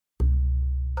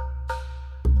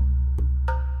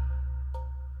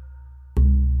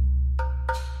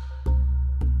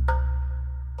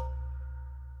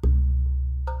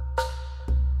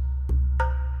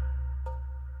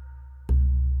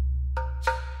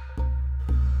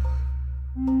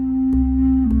Who's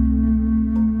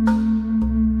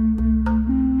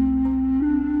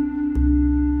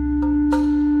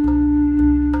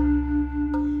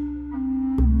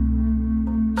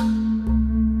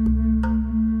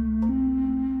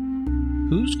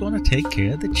going to take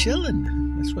care of the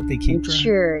chillin'? That's what they keep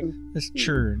trying. That's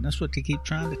churn. That's what they keep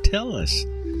trying to tell us.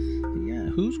 Yeah,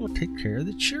 who's going to take care of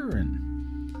the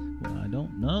children? Well, I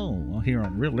don't know. Well, here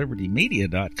on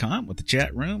RealLibertyMedia.com with the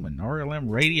chat room and RLM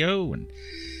Radio and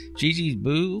Gigi's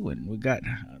Boo, and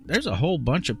there's a whole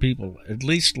bunch of people at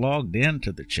least logged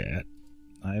into the chat.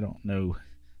 I don't know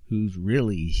who's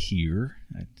really here.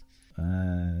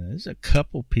 There's a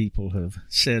couple people have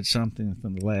said something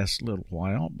in the last little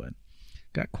while, but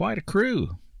got quite a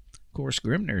crew. Of course,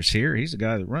 Grimner's here. He's the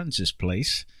guy that runs this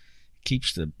place,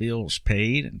 keeps the bills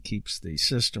paid and keeps the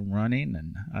system running,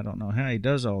 and I don't know how he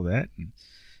does all that, and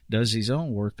does his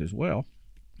own work as well,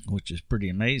 which is pretty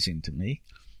amazing to me.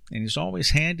 And he's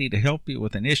always handy to help you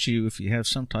with an issue if you have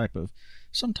some type of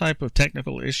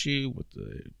technical issue with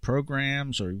the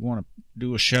programs, or you want to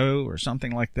do a show or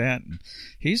something like that. And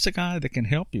he's the guy that can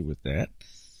help you with that.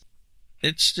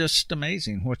 It's just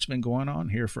amazing what's been going on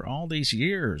here for all these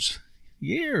years.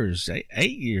 8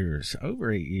 years,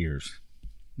 over 8 years.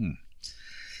 Then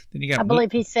you got. I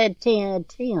believe he said 10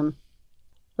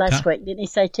 last week. Didn't he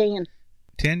say 10?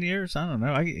 10 years? I don't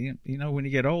know. When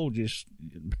you get old,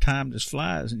 time just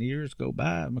flies and the years go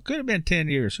by. It could have been 10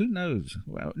 years. Who knows?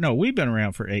 Well, no, we've been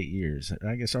around for 8 years.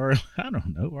 I guess I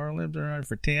don't know. RLM's been around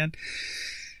for 10.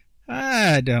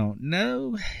 I don't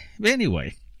know. But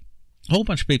anyway, a whole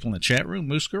bunch of people in the chat room.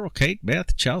 Moose Girl, Kate,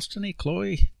 Beth, Charleston,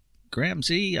 Chloe, Graham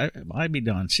Z, IB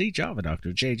Don C, Java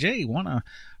Doctor, JJ, Want a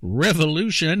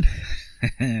Revolution.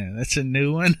 That's a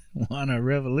new one. Want a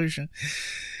Revolution.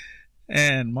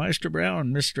 And Meister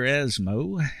Brown, Mr.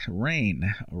 Asmo,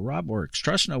 Rain, Robworks,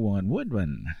 Trust No One,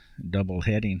 Woodman, double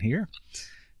heading here.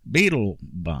 Beetle,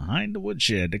 Behind the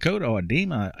Woodshed, Dakota,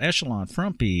 Adema, Echelon,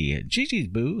 Frumpy, Gigi's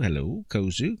Boo, hello,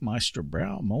 Kozu, Meister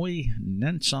Brow, Moe,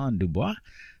 Nenson Dubois,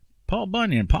 Paul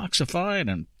Bunyan, Poxified,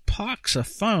 and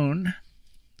Poxaphone.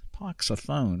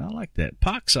 Poxaphone, I like that.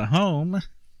 Poxahome,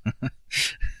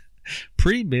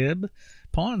 Prebib,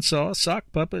 Pawn Saw,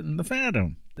 Sock Puppet, and the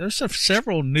Phantom. There's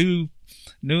several new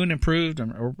and improved,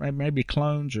 or maybe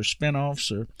clones or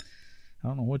spin-offs, or I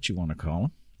don't know what you want to call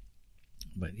them.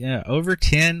 But yeah, over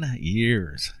 10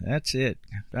 years. That's it.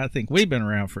 I think we've been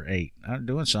around for 8. I'm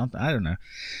doing something. I don't know.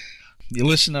 You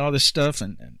listen to all this stuff,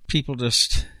 and people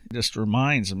just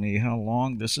reminds me how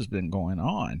long this has been going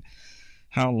on.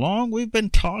 How long we've been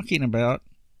talking about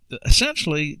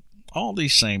essentially all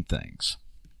these same things.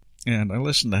 And I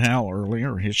listened to Hal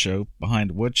earlier, his show Behind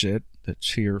the Woodshed,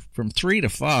 that's here from 3 to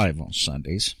 5 on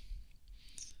Sundays.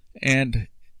 And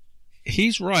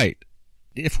he's right.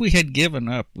 If we had given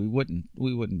up, we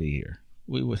wouldn't be here.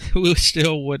 We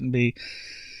still wouldn't be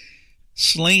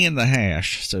slinging the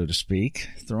hash, so to speak,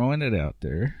 throwing it out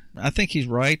there. I think he's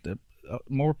right that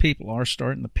more people are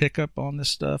starting to pick up on this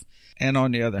stuff. And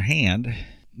on the other hand,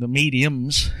 the media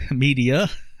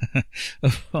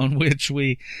on which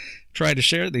we try to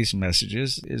share these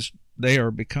messages, they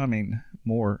are becoming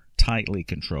more tightly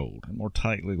controlled and more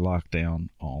tightly locked down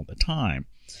all the time.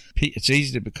 It's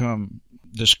easy to become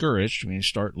discouraged when you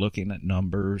start looking at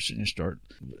numbers and it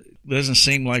doesn't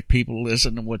seem like people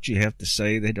listen to what you have to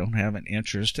say. They don't have an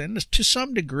interest. And to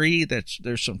some degree,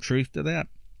 there's some truth to that.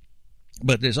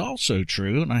 But there's also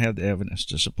true, and I have the evidence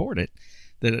to support it,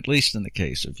 that at least in the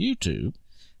case of YouTube,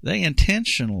 they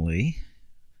intentionally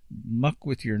muck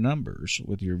with your numbers,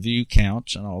 with your view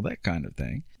counts and all that kind of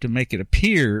thing, to make it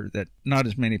appear that not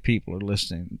as many people are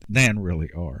listening than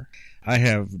really are. I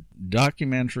have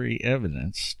documentary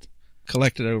evidence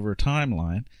collected over a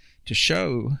timeline to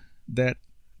show that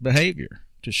behavior,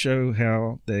 to show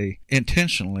how they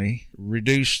intentionally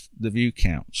reduce the view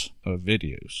counts of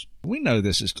videos. We know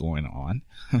this is going on,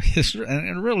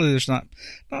 and really there's not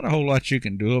a whole lot you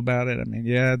can do about it. I mean,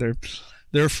 yeah,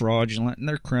 they're fraudulent and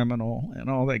they're criminal and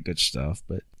all that good stuff,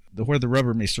 but where the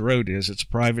rubber meets the road is it's a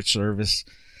private service.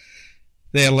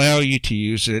 They allow you to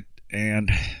use it,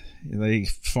 and they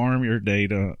farm your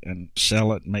data and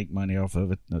sell it and make money off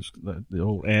of it. The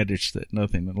old adage that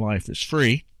nothing in life is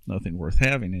free, nothing worth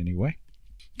having anyway,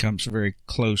 comes very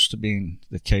close to being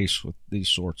the case with these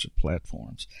sorts of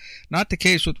platforms. Not the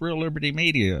case with Real Liberty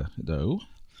Media, though.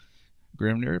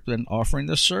 Grimner has been offering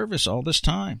this service all this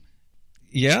time.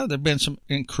 Yeah, there have been some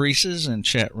increases in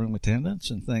chat room attendance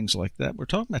and things like that. We're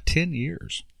talking about 10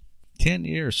 years. 10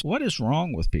 years. What is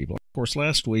wrong with people? Of course,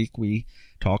 last week we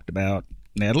talked about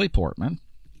Natalie Portman,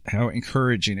 how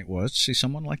encouraging it was to see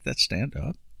someone like that stand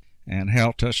up. And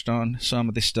Hal touched on some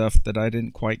of the stuff that I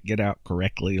didn't quite get out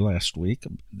correctly last week.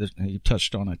 He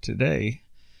touched on it today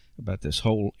about this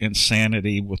whole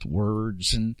insanity with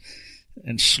words and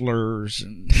slurs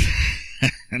and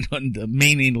and the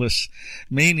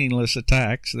meaningless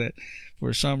attacks that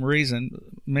for some reason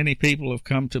many people have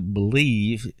come to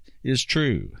believe is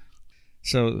true.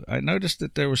 So I noticed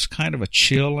that there was kind of a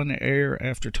chill in the air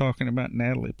after talking about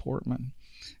Natalie Portman.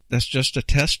 That's just a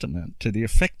testament to the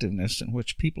effectiveness in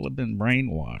which people have been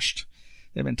brainwashed.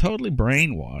 They've been totally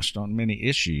brainwashed on many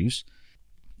issues.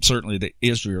 Certainly the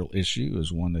Israel issue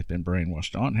is one they've been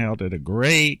brainwashed on. Hal did a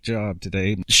great job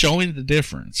today showing the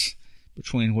difference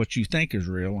between what you think is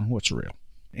real and what's real.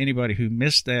 Anybody who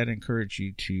missed that, I encourage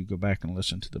you to go back and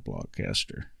listen to the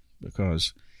Blogcaster,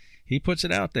 because he puts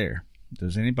it out there.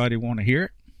 Does anybody want to hear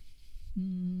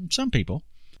it? Some people.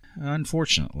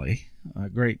 Unfortunately, a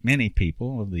great many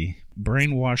people of the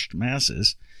brainwashed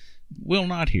masses will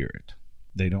not hear it.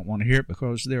 They don't want to hear it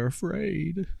because they're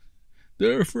afraid.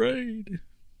 They're afraid.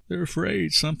 They're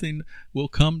afraid something will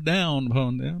come down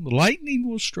upon them. Lightning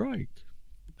will strike.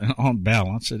 And on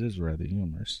balance, it is rather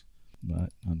humorous.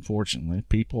 But unfortunately,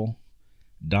 people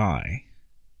die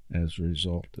as a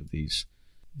result of these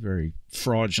very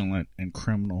fraudulent and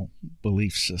criminal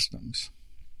belief systems.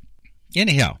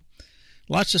 Anyhow,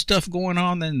 lots of stuff going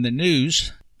on in the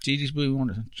news. Gigi, do you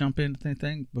want to jump into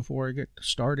anything before I get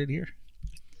started here?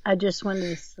 I just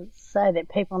wanted to say that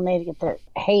people need to get their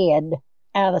head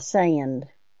out of the sand.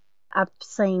 I've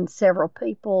seen several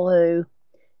people who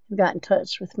have got in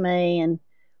touch with me and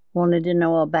wanted to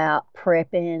know about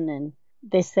prepping and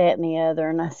this, that, and the other.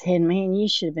 And I said, man, you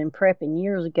should have been prepping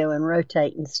years ago and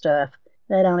rotating stuff.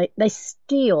 They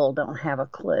still don't have a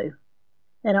clue.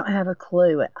 They don't have a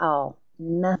clue at all.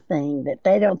 Nothing. That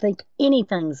they don't think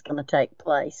anything's going to take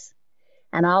place.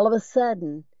 And all of a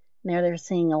sudden, now they're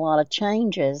seeing a lot of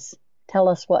changes. Tell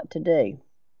us what to do.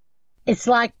 It's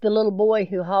like the little boy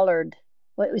who hollered,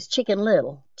 well, it was Chicken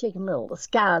Little, the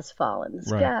sky's falling, the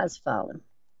sky's falling.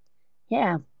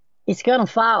 Yeah, it's going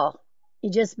to fall.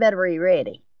 You just better be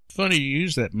ready. Funny you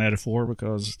use that metaphor,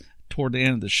 because toward the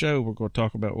end of the show, we're going to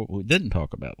talk about what we didn't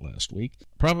talk about last week.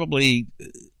 Probably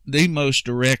the most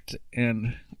direct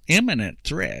and imminent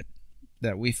threat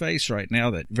that we face right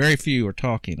now that very few are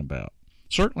talking about.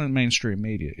 Certainly the mainstream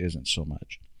media isn't so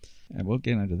much. And we'll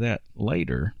get into that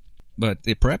later. But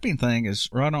the prepping thing is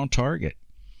right on target.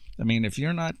 I mean, if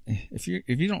you don't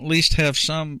at least have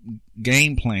some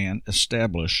game plan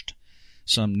established,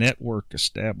 some network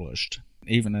established,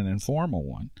 even an informal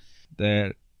one,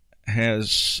 that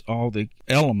has all the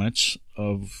elements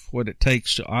of what it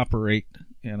takes to operate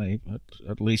in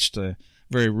at least a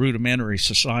very rudimentary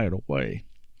societal way.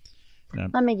 Now,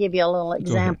 let me give you a little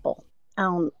example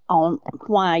on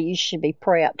why you should be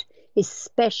prepped,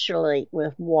 especially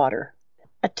with water.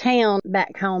 A town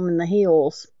back home in the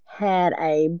hills had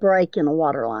a break in a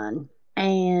water line,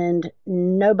 and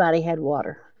nobody had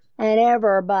water. And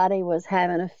everybody was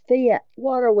having a fit.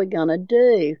 What are we going to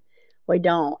do? We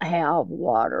don't have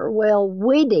water. Well,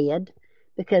 we did,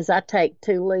 because I take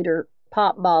 2-liter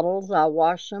pop bottles. I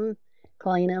wash them,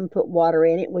 clean them, put water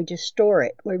in it. We just store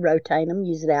it. We rotate them,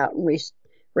 use it out, and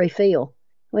refill.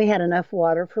 We had enough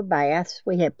water for baths.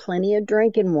 We had plenty of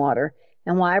drinking water.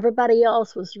 And while everybody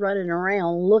else was running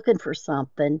around looking for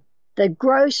something, the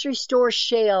grocery store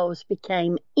shelves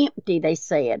became empty, they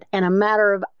said, in a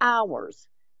matter of hours.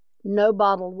 No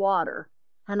bottled water.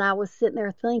 And I was sitting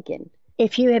there thinking,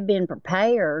 if you had been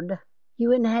prepared, you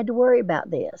wouldn't have had to worry about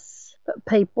this. But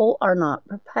people are not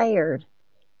prepared.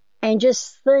 And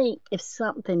just think, if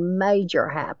something major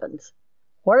happens,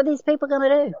 what are these people going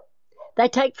to do? They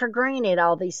take for granted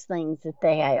all these things that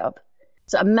they have.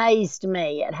 It's amazed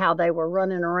me at how they were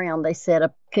running around. They said I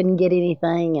couldn't get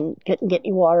anything and couldn't get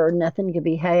any water, nothing could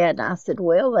be had. And I said,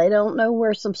 well, they don't know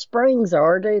where some springs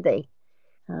are, do they?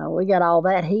 We got all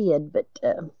that hid, but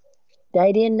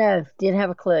they didn't know, didn't have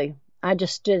a clue. I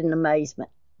just stood in amazement.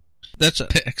 That's an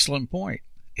excellent point.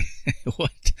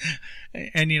 What?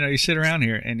 And you sit around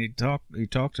here and you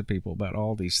talk to people about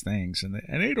all these things, and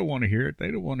they don't want to hear it.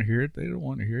 They don't want to hear it. They don't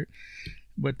want to hear it.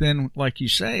 But then, like you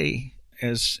say,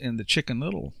 as in the Chicken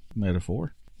Little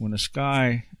metaphor, when the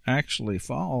sky actually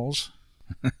falls,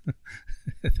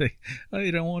 they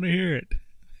don't want to hear it.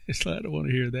 It's like, I don't want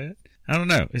to hear that. I don't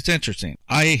know. It's interesting.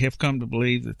 I have come to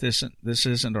believe that this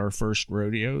isn't our first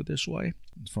rodeo this way.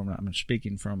 I'm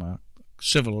speaking from a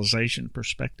civilization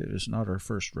perspective. It's not our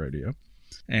first rodeo.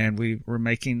 And we're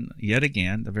making, yet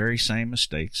again, the very same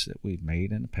mistakes that we've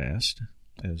made in the past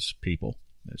as people,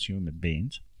 as human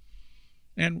beings.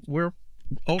 And we're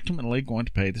ultimately going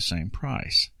to pay the same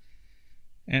price.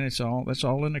 And that's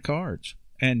all in the cards.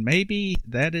 And maybe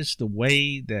that is the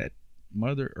way that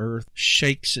Mother Earth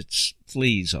shakes its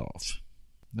fleas off.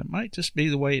 That might just be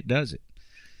the way it does it.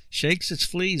 Shakes its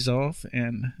fleas off,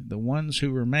 and the ones who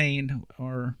remain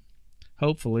are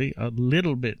hopefully a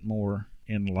little bit more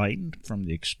enlightened from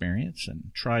the experience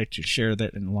and try to share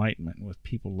that enlightenment with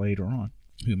people later on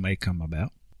who may come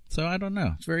about. So I don't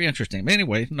know. It's very interesting. But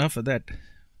anyway, enough of that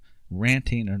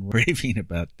ranting and raving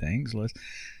about things.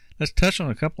 Let's touch on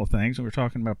a couple of things. We're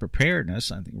talking about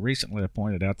preparedness. I think recently I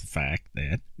pointed out the fact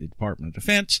that the Department of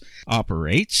Defense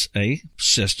operates a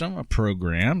system, a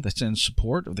program that's in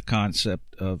support of the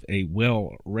concept of a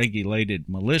well-regulated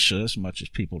militia, as much as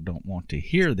people don't want to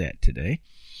hear that today.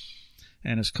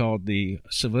 And it's called the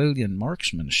Civilian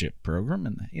Marksmanship Program.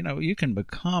 And, you can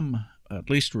become at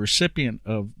least a recipient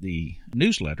of the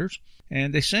newsletters,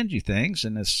 and they send you things.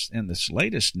 And in this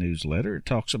latest newsletter, it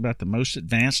talks about the most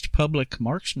advanced public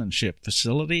marksmanship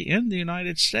facility in the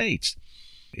United States.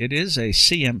 It is a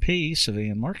CMP,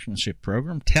 Civilian Marksmanship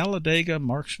Program, Talladega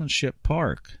Marksmanship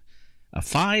Park, a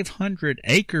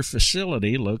 500-acre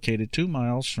facility located 2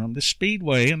 miles from the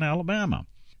Speedway in Alabama.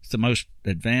 It's the most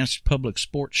advanced public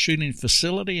sports shooting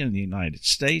facility in the United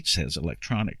States, has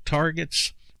electronic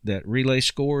targets that relay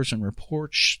scores and report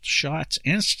shots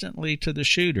instantly to the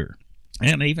shooter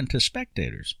and even to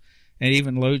spectators, and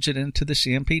even loads it into the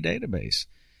CMP database.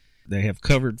 They have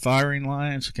covered firing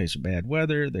lines in case of bad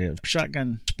weather. They have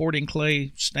shotgun sporting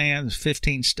clay stands,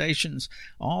 15 stations.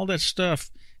 All that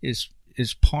stuff is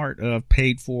part of,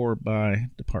 paid for by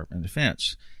Department of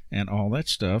Defense. And all that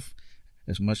stuff,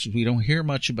 as much as we don't hear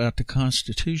much about the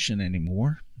Constitution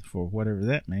anymore, for whatever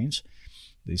that means,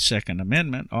 the Second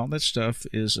Amendment, all that stuff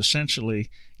is essentially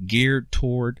geared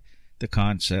toward the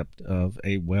concept of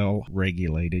a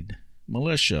well-regulated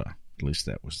militia. At least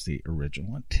that was the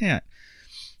original intent.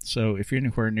 So if you're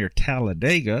anywhere near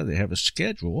Talladega, they have a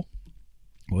schedule.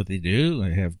 What they do,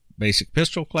 they have basic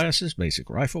pistol classes, basic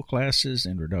rifle classes,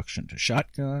 introduction to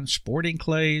shotguns, sporting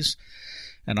clays,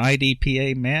 an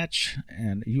IDPA match,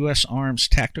 and U.S. Arms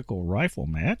tactical rifle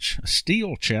match, a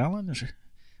steel challenge,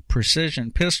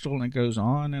 precision pistol, and it goes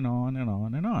on and on and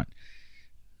on and on.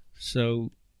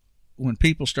 So when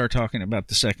people start talking about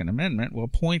the Second Amendment, we'll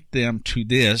point them to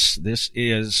this. This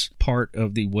is part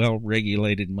of the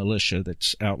well-regulated militia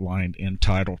that's outlined in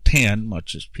Title 10,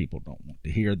 much as people don't want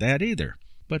to hear that either.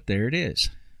 But there it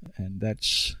is. And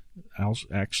that's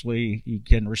actually, you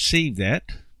can receive that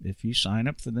if you sign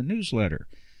up for the newsletter.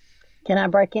 Can I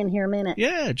break in here a minute?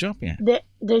 Yeah, jump in.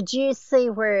 Did you see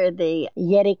where the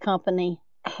Yeti company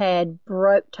had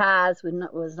broke ties with,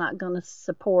 was not going to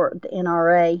support the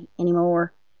NRA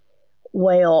anymore?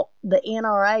 Well, the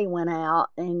NRA went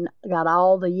out and got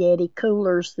all the Yeti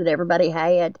coolers that everybody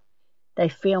had. They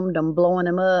filmed them blowing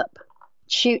them up,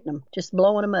 shooting them, just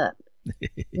blowing them up.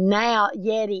 Now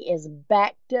Yeti is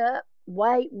backed up.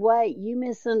 Wait, you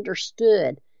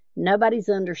misunderstood. Nobody's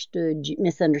misunderstood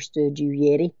you,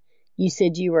 Yeti. You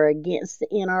said you were against the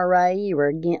NRA, you were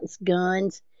against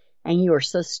guns, and you are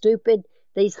so stupid.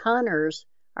 These hunters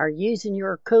are using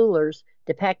your coolers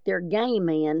to pack their game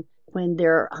in when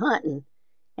they're hunting.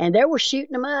 And they were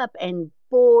shooting them up, and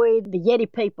boy, the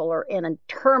Yeti people are in a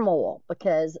turmoil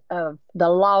because of the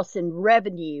loss in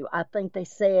revenue. I think they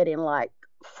said in like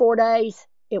 4 days.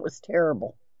 It was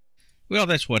terrible. Well,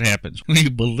 that's what happens when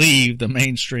you believe the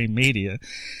mainstream media.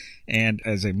 And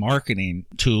as a marketing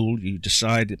tool, you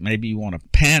decide that maybe you want to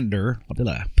pander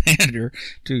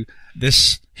to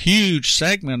this huge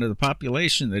segment of the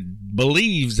population that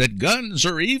believes that guns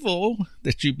are evil,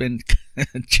 that you've been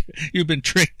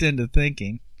tricked into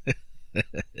thinking.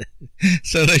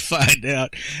 So they find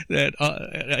out that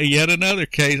yet another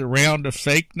case, a round of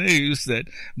fake news, that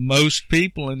most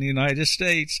people in the United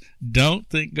States don't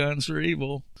think guns are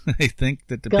evil. They think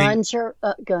that guns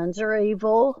are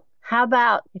evil. How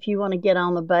about, if you want to get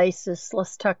on the basis,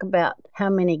 let's talk about how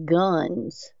many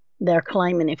guns they're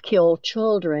claiming have killed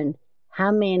children.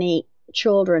 How many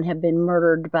children have been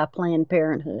murdered by Planned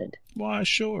Parenthood? Why,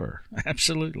 sure.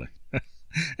 Absolutely.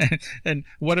 And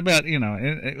what about, I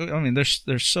mean, there's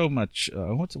so much,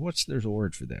 there's a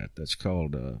word for that. That's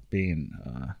called being,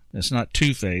 it's not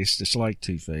two-faced. It's like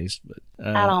two-faced, but.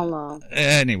 I don't know.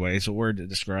 Anyway, it's a word that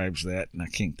describes that, and I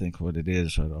can't think what it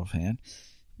is right offhand.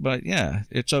 But yeah,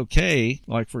 it's okay.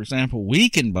 Like, for example, we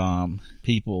can bomb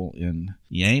people in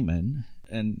Yemen,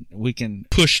 and we can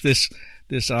push this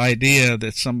idea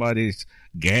that somebody's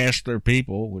gassed their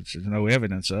people, which there's no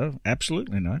evidence of.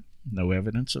 Absolutely not. No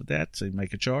evidence of that. So you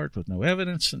make a charge with no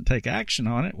evidence and take action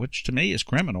on it, which to me is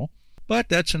criminal. But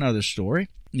that's another story.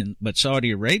 But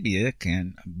Saudi Arabia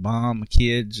can bomb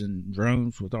kids and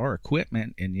drones with our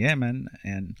equipment in Yemen,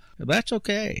 and that's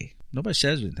okay. Nobody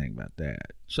says anything about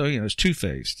that. So, it's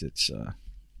two-faced. It's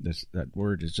that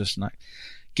word is just not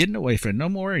getting away from it. No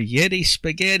more Yeti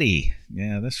spaghetti.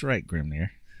 Yeah, that's right,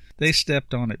 Grimnir. They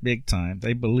stepped on it big time.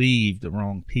 They believed the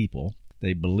wrong people.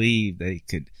 They believed they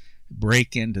could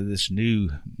break into this new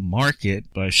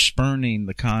market by spurning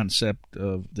the concept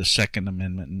of the Second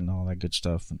Amendment and all that good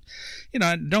stuff.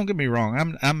 And don't get me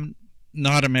wrong, I'm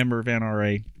not a member of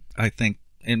NRA. I think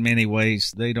in many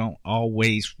ways they don't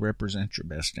always represent your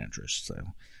best interests.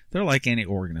 So they're like any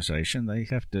organization. They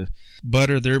have to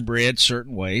butter their bread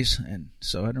certain ways, and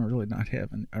so I don't really not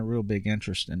have a real big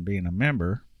interest in being a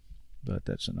member. But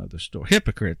that's another story.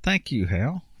 Hypocrite. Thank you,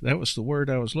 Hal. That was the word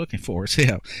I was looking for.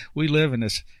 Yeah, we live in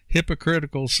this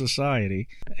hypocritical society,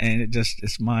 and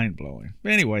it's mind-blowing.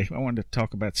 Anyway, I wanted to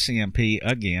talk about CMP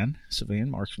again, Civilian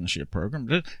Marksmanship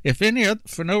Program.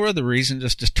 For no other reason,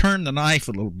 just to turn the knife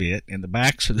a little bit in the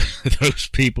backs of those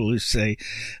people who say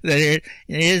there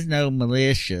is no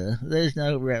militia. There's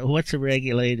no, what's a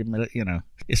regulated militia?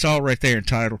 It's all right there in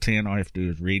Title 10. All you have to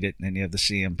do is read it, and then you have the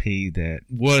CMP that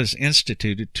was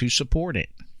instituted to support it,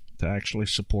 to actually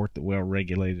support the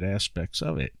well-regulated aspects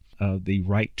of it, of the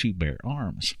right to bear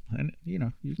arms. And,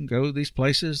 you can go to these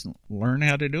places and learn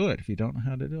how to do it if you don't know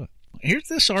how to do it. Here's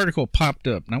this article popped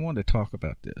up, and I wanted to talk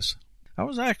about this. I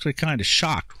was actually kind of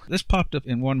shocked. This popped up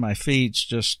in one of my feeds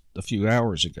just a few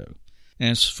hours ago,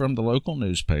 and it's from the local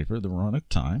newspaper, the Roanoke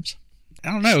Times. I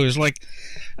don't know. It was like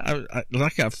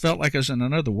I felt like I was in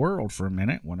another world for a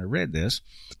minute when I read this.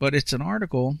 But it's an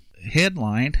article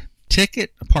headlined,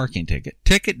 Parking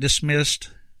ticket dismissed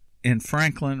in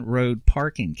Franklin Road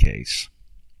parking case,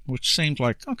 which seems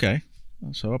like, okay,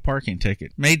 so a parking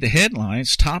ticket. Made the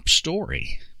headlines top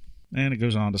story. And it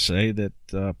goes on to say that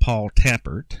Paul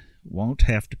Tappert won't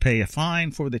have to pay a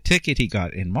fine for the ticket he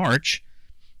got in March.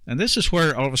 And this is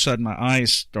where all of a sudden my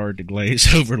eyes started to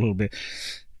glaze over a little bit.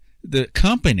 The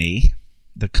company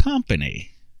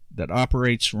that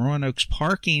operates Roanoke's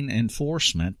parking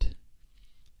enforcement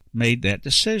made that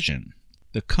decision.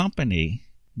 The company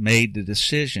made the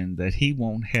decision that he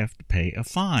won't have to pay a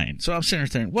fine. So I'm sitting there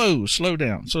thinking, whoa, slow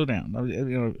down.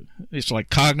 It's like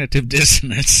cognitive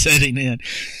dissonance setting in.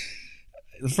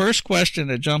 The first question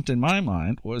that jumped in my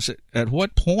mind was, at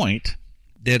what point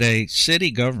did a city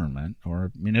government or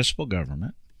a municipal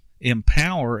government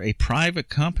empower a private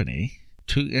company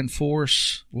to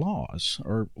enforce laws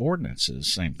or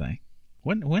ordinances? Same thing.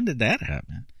 When did that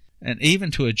happen? And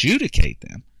even to adjudicate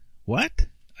them. What?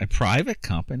 A private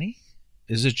company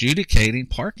is adjudicating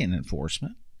parking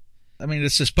enforcement? I mean,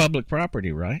 this is public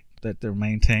property, right, that they're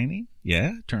maintaining?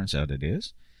 Yeah, it turns out it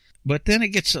is. But then it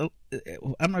gets, I'm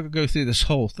not going to go through this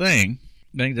whole thing.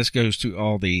 I think this goes through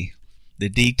all the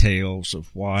details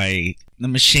of why the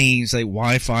machines, they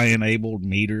Wi-Fi enabled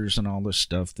meters and all this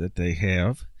stuff that they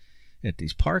have at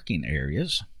these parking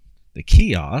areas. The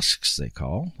kiosks, they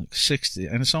call, 60,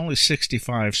 and it's only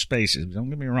 65 spaces. Don't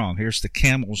get me wrong. Here's the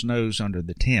camel's nose under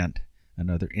the tent,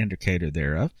 another indicator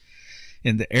thereof.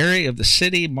 In the area of the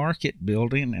City Market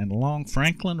Building and along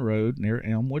Franklin Road near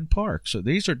Elmwood Park. So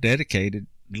these are dedicated,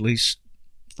 at least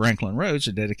Franklin Road's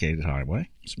a dedicated highway.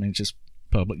 This means it's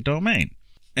public domain.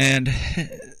 And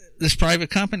this private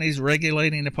company is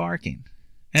regulating the parking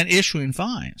and issuing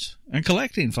fines and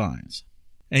collecting fines.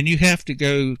 And you have to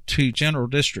go to General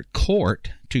District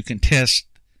Court to contest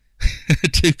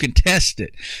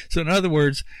it. So in other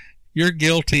words, you're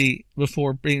guilty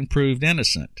before being proved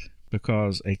innocent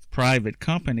because a private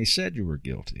company said you were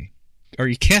guilty. Are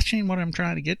you catching what I'm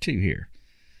trying to get to here?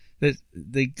 That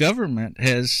the government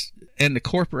has, and the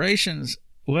corporations,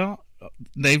 well,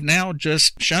 they've now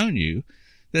just shown you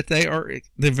that they are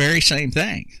the very same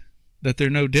thing, that they're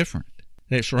no different.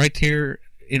 It's right here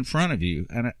in front of you.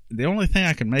 And the only thing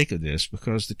I can make of this,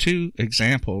 because the two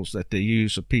examples that they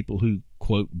use of people who,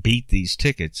 quote, beat these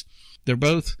tickets, they're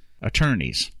both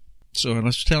attorneys. So I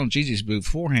was telling Gigi's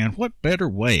beforehand, what better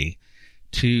way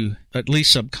to at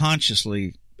least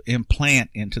subconsciously implant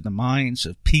into the minds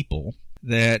of people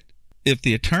that if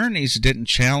the attorneys didn't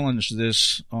challenge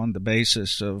this on the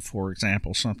basis of, for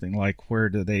example, something like where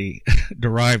do they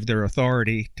derive their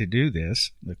authority to do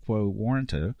this, the quo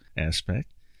warranto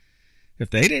aspect, if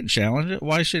they didn't challenge it,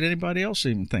 why should anybody else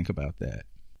even think about that?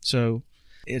 So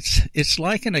it's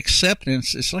like an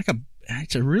acceptance. It's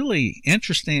a really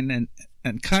interesting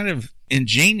and kind of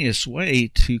ingenious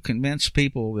way to convince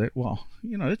people that, well,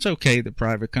 it's okay that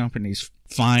private companies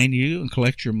fine you and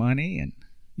collect your money and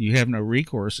you have no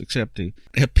recourse except to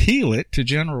appeal it to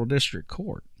General District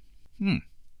Court.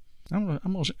 Well,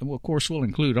 of course, we'll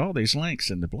include all these links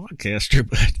in the blogcaster,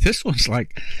 but this one's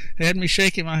like had me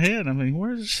shaking my head. I mean,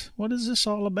 what is this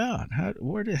all about? How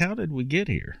did we get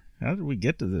here? How did we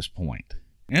get to this point?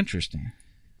 Interesting.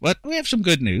 But we have some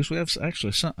good news. We have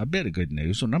actually a bit of good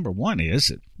news. So number one is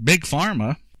that Big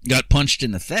Pharma got punched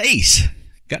in the face.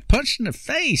 Got punched in the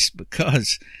face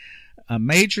because a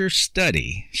major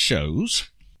study shows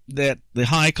that the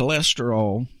high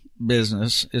cholesterol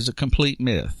business is a complete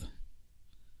myth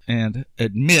and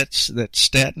admits that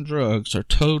statin drugs are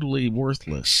totally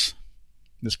worthless.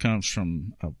 This comes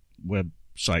from a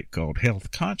website called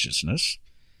Health Consciousness,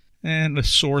 and the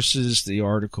source is the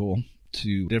article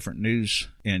to different news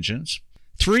engines.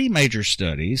 3 major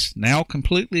studies now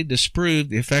completely disprove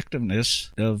the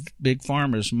effectiveness of Big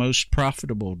Pharma's most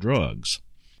profitable drugs.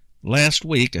 Last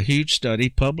week, a huge study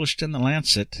published in The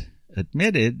Lancet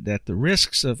admitted that the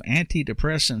risks of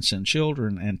antidepressants in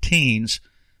children and teens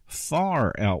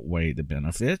far outweigh the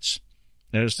benefits,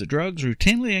 as the drugs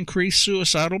routinely increase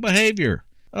suicidal behavior.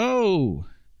 Oh,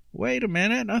 wait a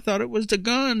minute, I thought it was the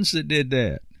guns that did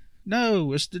that.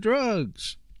 No, it's the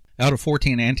drugs. Out of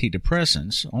 14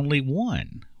 antidepressants, only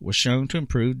 1 was shown to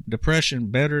improve depression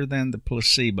better than the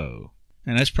placebo.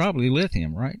 And that's probably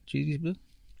lithium, right, Judy?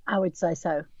 I would say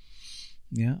so.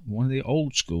 Yeah, one of the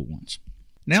old school ones.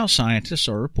 Now scientists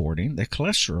are reporting that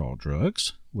cholesterol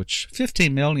drugs, which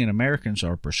 15 million Americans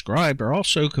are prescribed, are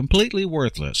also completely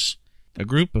worthless. A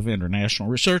group of international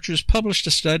researchers published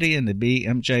a study in the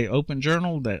BMJ Open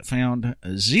Journal that found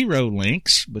 0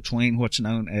 links between what's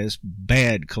known as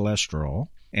bad cholesterol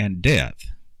and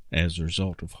death as a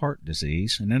result of heart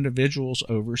disease in individuals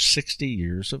over 60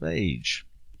 years of age.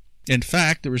 In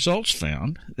fact, the results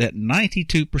found that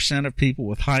 92% of people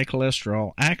with high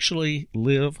cholesterol actually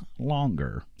live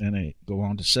longer. And they go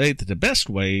on to say that the best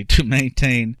way to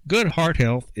maintain good heart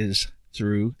health is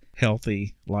through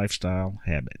healthy lifestyle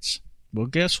habits. Well,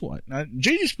 guess what?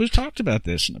 Jesus was talked about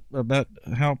this, about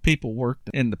how people worked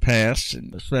in the past,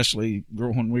 and especially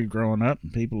when we were growing up,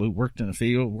 and people who worked in the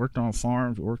field, worked on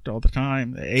farms, worked all the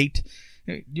time, they ate.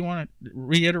 Do you want to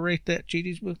reiterate that,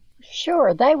 G.D.'s book?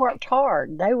 Sure, they worked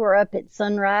hard. They were up at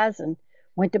sunrise and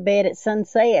went to bed at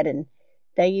sunset, and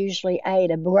they usually ate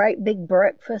a great big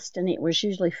breakfast, and it was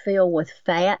usually filled with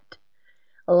fat,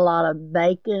 a lot of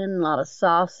bacon, a lot of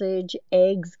sausage,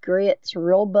 eggs, grits,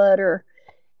 real butter,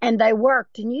 and they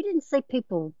worked. And you didn't see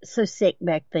people so sick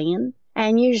back then.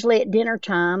 And usually at dinner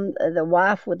time, the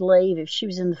wife would leave if she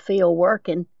was in the field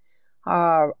working,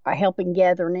 helping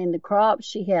gathering in the crops.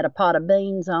 She had a pot of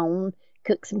beans on,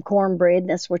 cooked some cornbread, and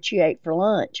that's what you ate for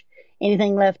lunch.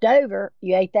 Anything left over,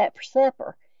 you ate that for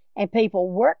supper. And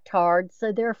people worked hard,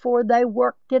 so therefore they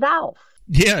worked it off.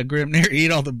 Yeah, Grim, there,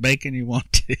 eat all the bacon you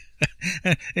want to.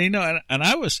 And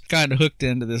I was kind of hooked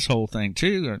into this whole thing,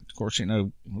 too. Of course, a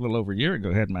little over a year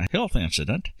ago, I had my health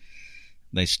incident.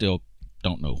 They still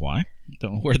don't know why.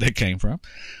 Don't know where that came from.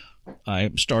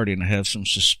 I'm starting to have some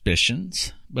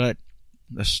suspicions, but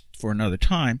that's for another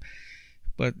time.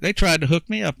 But they tried to hook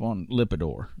me up on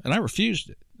Lipitor, and I refused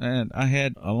it. And I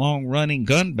had a long-running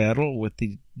gun battle with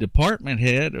the department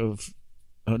head of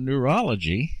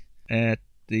neurology at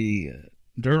the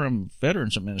Durham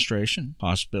Veterans Administration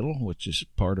Hospital, which is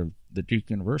part of the Duke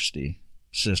University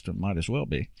system, might as well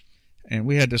be. And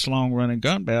we had this long-running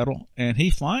gun battle, and he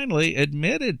finally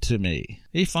admitted to me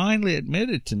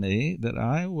that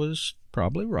I was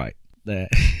probably right.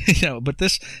 That but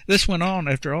this went on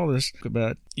after all this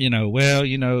about how do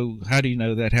you know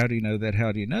that, how do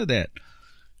you know that,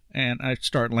 and I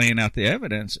start laying out the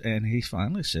evidence, and he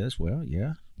finally says, well,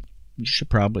 yeah, you should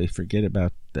probably forget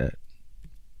about that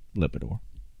Lipitor.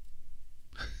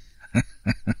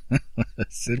 I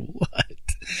said, what?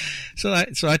 So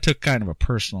I took kind of a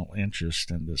personal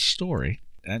interest in this story,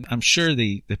 and I'm sure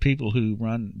the people who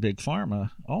run Big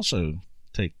Pharma also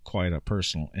take quite a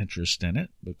personal interest in it,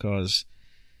 because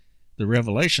the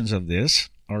revelations of this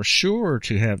are sure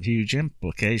to have huge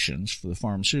implications for the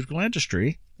pharmaceutical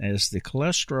industry, as the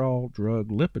cholesterol drug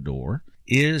Lipitor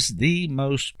is the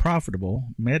most profitable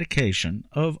medication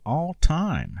of all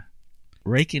time,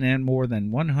 raking in more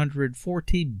than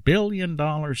 $140 billion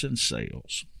in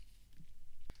sales.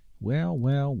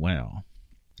 Well.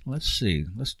 Let's see.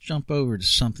 Let's jump over to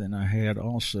something I had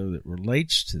also that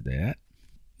relates to that.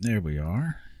 There we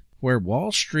are. Where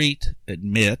Wall Street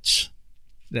admits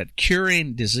that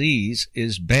curing disease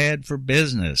is bad for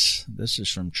business. This is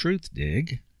from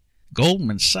TruthDig.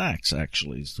 Goldman Sachs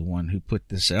actually is the one who put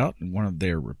this out in one of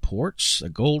their reports. A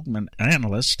Goldman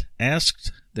analyst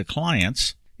asked the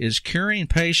clients, is curing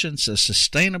patients a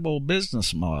sustainable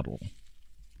business model?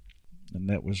 And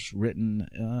that was written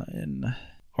in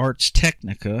Arts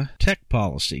Technica tech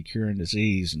policy, curing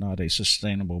disease, not a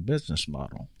sustainable business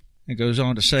model. It goes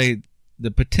on to say,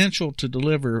 the potential to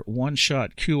deliver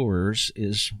one-shot cures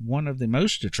is one of the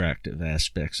most attractive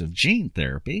aspects of gene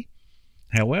therapy.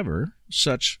 However,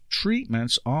 such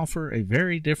treatments offer a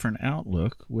very different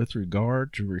outlook with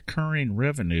regard to recurring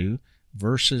revenue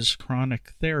versus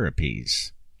chronic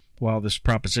therapies. While this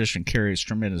proposition carries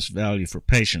tremendous value for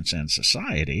patients and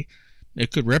society,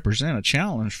 it could represent a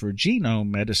challenge for genome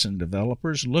medicine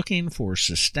developers looking for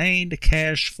sustained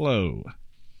cash flow.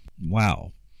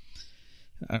 Wow.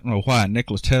 I don't know why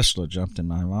Nikola Tesla jumped in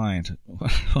my mind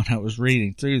when I was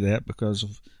reading through that, because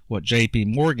of what J.P.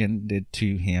 Morgan did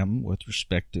to him with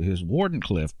respect to his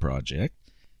Wardenclyffe project,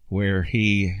 where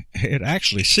he had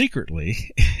actually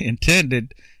secretly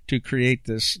intended to create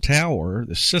this tower,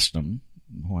 this system,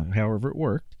 however it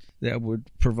worked, that would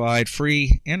provide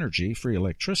free energy, free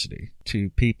electricity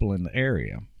to people in the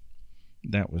area.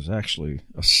 That was actually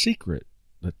a secret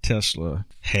that Tesla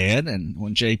had, and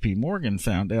when J.P. Morgan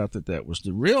found out that that was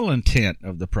the real intent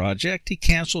of the project, he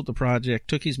canceled the project,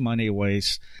 took his money away,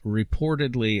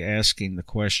 reportedly asking the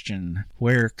question,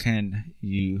 where can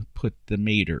you put the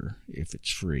meter if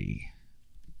it's free?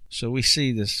 So we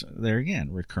see this there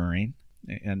again, recurring,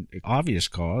 and obvious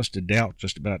cause to doubt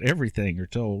just about everything you're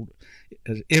told.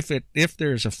 If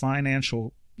there's a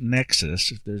financial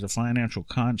nexus, if there's a financial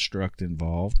construct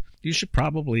involved, you should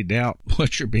probably doubt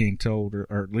what you're being told,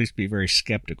 or at least be very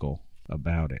skeptical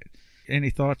about it.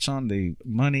 Any thoughts on the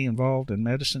money involved in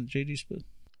medicine, J.D. Spoon?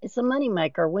 It's a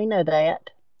moneymaker. We know that.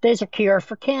 There's a cure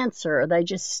for cancer.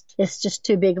 It's just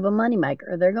too big of a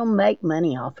moneymaker. They're going to make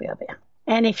money off of it.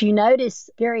 And if you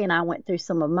notice, Gary and I went through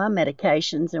some of my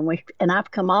medications, and I've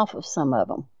come off of some of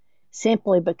them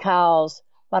simply because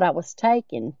what I was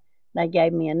taking, they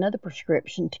gave me another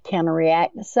prescription to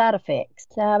counteract the side effects.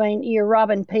 So, I mean, you're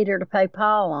robbing Peter to pay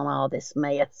Paul on all this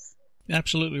mess.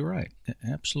 Absolutely right.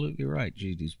 Absolutely right,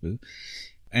 G.D. Spoon.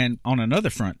 And on another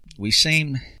front, we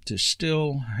seem to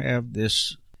still have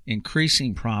this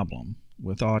increasing problem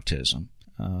with autism.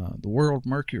 The World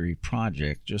Mercury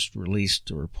Project just released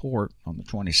a report on the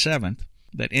 27th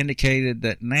that indicated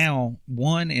that now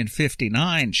 1 in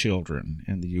 59 children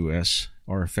in the U.S.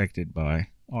 are affected by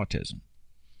autism.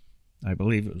 I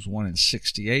believe it was 1 in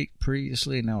 68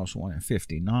 previously, now it's 1 in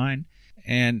 59.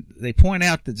 And they point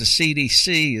out that the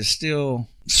CDC is still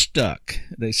stuck.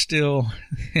 They're still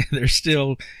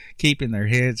keeping their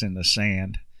heads in the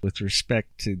sand with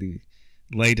respect to the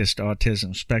latest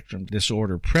autism spectrum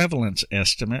disorder prevalence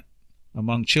estimate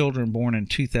among children born in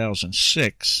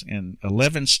 2006 in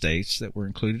 11 states that were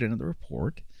included in the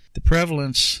report. The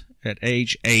prevalence at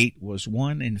age 8 was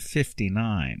 1 in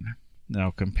 59.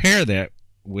 Now compare that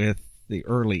with the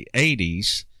early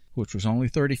 80s, which was only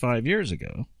 35 years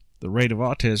ago. The rate of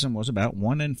autism was about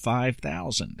 1 in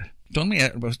 5,000. So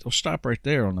I'll stop right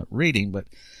there on the reading, but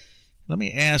let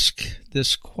me ask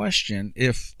this question.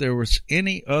 If there was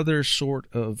any other sort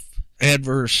of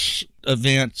adverse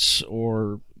events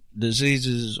or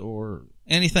diseases or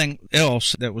anything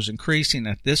else that was increasing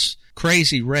at this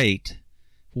crazy rate,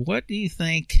 what do you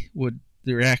think would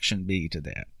the reaction be to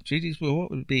that? G.D.,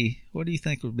 what do you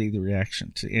think would be the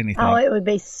reaction to anything? Oh, it would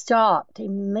be stopped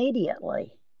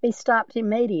immediately. There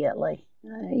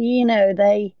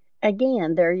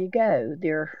you go.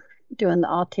 They're doing the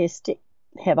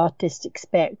autistic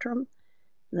spectrum.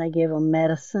 They give them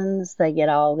medicines. They get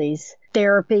all these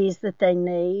therapies that they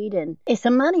need, and it's a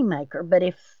moneymaker. But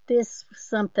if this was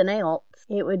something else,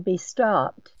 it would be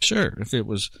stopped. Sure. If it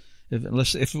was the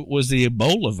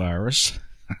Ebola virus,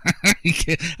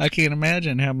 I can't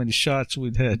imagine how many shots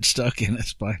we'd had stuck in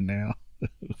us by now.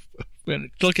 But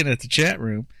looking at the chat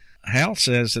room, Hal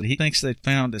says that he thinks they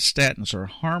found that statins are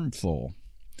harmful.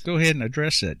 Go ahead and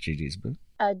address that, G.D. Spoon.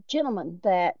 A gentleman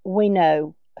that we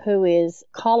know who is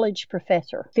college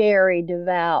professor, very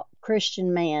devout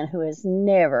Christian man who has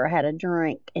never had a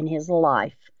drink in his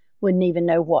life, wouldn't even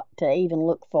know what to even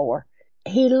look for.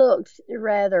 He looked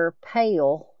rather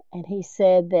pale, and he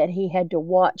said that he had to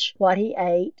watch what he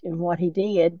ate and what he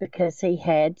did because he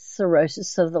had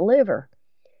cirrhosis of the liver.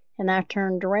 And I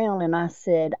turned around and I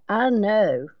said, I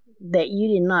know that you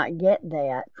did not get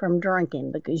that from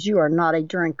drinking because you are not a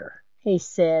drinker. He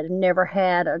said, never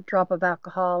had a drop of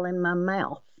alcohol in my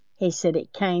mouth. He said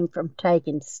it came from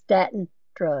taking statin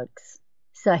drugs.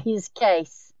 So his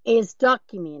case is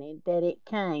documented that it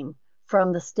came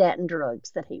from the statin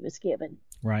drugs that he was given.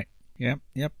 Right. Yep.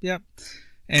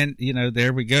 And,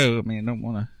 there we go. I mean, I don't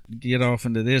want to get off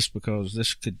into this because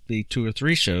this could be 2 or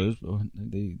 3 shows.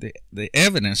 The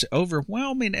evidence,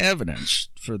 overwhelming evidence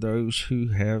for those who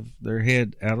have their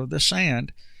head out of the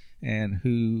sand and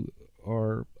who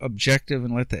are objective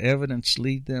and let the evidence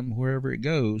lead them wherever it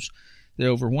goes, the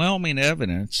overwhelming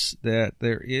evidence that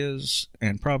there is,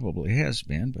 and probably has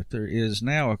been, but there is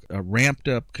now a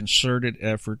ramped-up concerted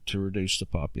effort to reduce the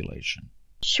population.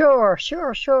 Sure.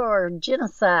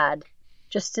 Genocide,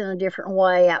 just in a different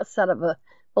way outside of a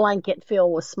blanket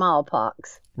filled with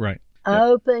smallpox. Right.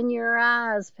 Open your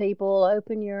eyes, people.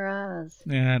 Open your eyes.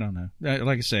 Yeah, I don't know.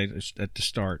 Like I said at the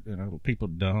start, people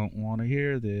don't want to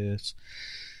hear this.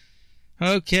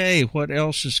 Okay, what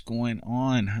else is going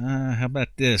on? How about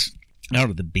this? Out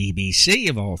of the BBC,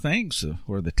 of all things,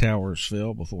 where the towers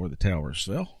fell before the towers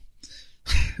fell.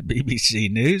 BBC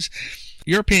News.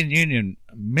 European Union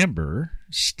member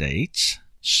states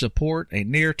support a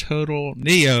near-total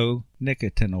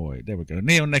neonicotinoid. There we go.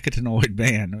 Neonicotinoid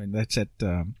ban. I mean, that's that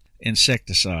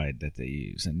insecticide that they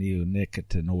use, a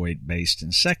neonicotinoid-based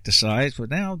insecticide. But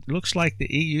now it looks like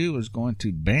the EU is going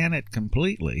to ban it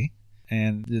completely,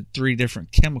 and the 3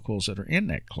 different chemicals that are in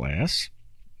that class.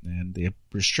 And the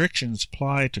restrictions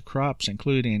apply to crops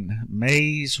including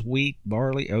maize, wheat,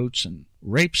 barley, oats, and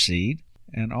rapeseed,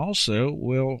 and also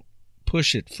will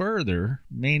push it further,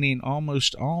 meaning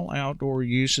almost all outdoor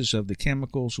uses of the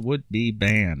chemicals would be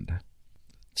banned.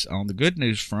 On the good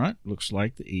news front, looks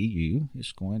like the EU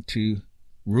is going to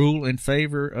rule in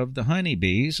favor of the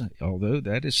honeybees, although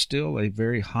that is still a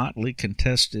very hotly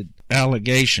contested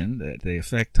allegation that they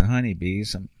affect the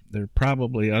honeybees. There are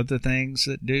probably other things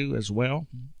that do as well.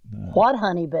 What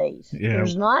honeybees? Yeah.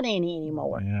 There's not any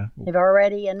anymore. Yeah. They've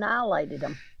already annihilated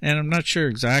them. And I'm not sure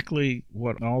exactly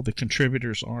what all the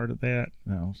contributors are to that.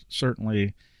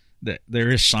 Certainly that there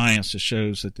is science that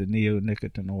shows that the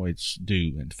neonicotinoids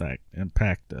do, in fact,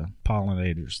 impact the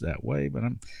pollinators that way. But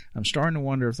I'm starting to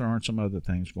wonder if there aren't some other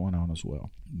things going on as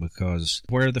well. Because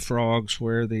where are the frogs,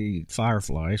 where are the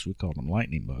fireflies, we call them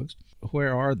lightning bugs,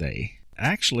 where are they?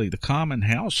 Actually, the common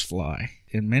housefly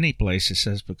in many places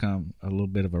has become a little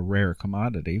bit of a rare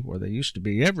commodity where they used to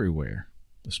be everywhere,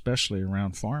 especially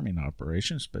around farming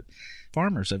operations. But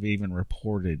farmers have even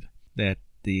reported that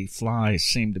the flies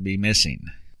seem to be missing,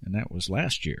 and that was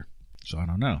last year. So I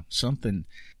don't know. Something,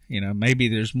 maybe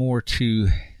there's more to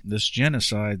this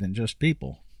genocide than just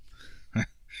people.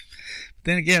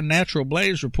 Then again, Natural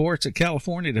Blaze reports that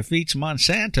California defeats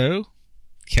Monsanto.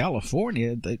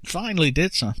 California, they finally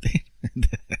did something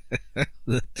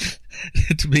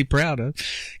to be proud of.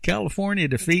 California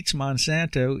defeats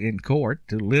Monsanto in court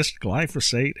to list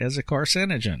glyphosate as a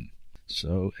carcinogen.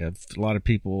 So if a lot of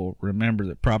people remember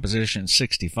that Proposition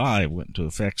 65 went into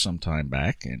effect some time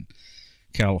back, and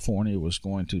California was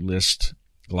going to list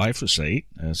glyphosate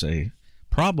as a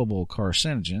probable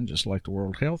carcinogen, just like the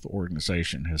World Health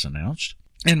Organization has announced.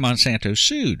 And Monsanto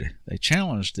sued. They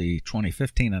challenged the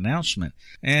 2015 announcement,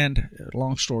 and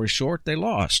long story short, they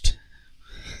lost.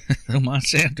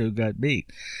 Monsanto got beat.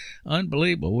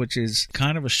 Unbelievable, which is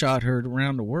kind of a shot heard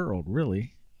around the world,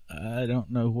 really. I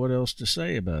don't know what else to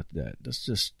say about that. That's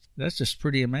just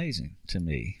pretty amazing to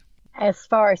me. As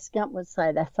far as Skunk would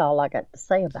say, that's all I got to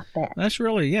say about that. That's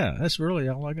really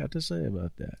all I got to say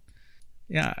about that.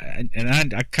 Yeah,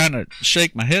 and I kind of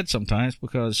shake my head sometimes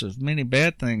because of many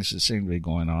bad things that seem to be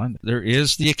going on. There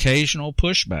is the occasional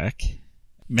pushback.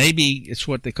 Maybe it's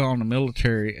what they call in the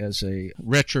military as a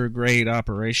retrograde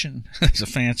operation. It's a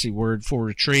fancy word for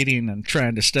retreating and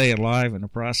trying to stay alive in the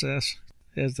process.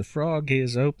 As the frog, he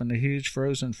has opened a huge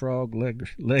frozen frog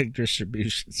leg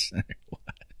distribution center.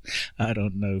 I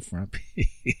don't know, Frumpy.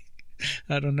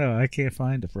 I don't know. I can't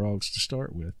find the frogs to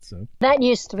start with. So that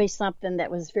used to be something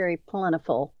that was very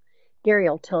plentiful. Gary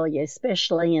will tell you,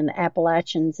 especially in the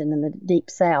Appalachians and in the deep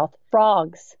South,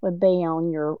 frogs would be on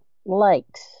your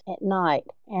lakes at night.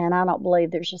 And I don't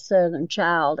believe there's a Southern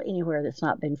child anywhere that's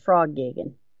not been frog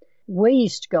gigging. We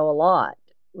used to go a lot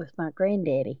with my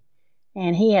granddaddy.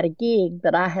 And he had a gig,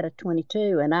 but I had a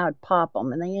 22, and I would pop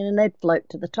them, and they'd float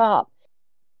to the top.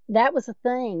 That was a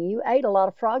thing. You ate a lot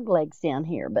of frog legs down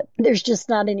here, but there's just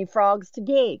not any frogs to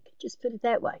gig. Just put it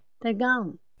that way. They're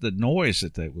gone. The noise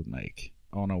that they would make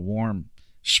on a warm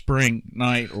spring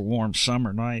night or warm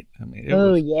summer night, I mean,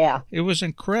 it was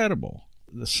incredible.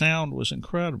 The sound was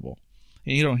incredible.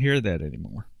 And you don't hear that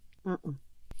anymore.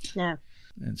 No.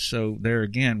 And so there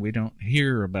again, we don't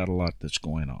hear about a lot that's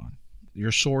going on.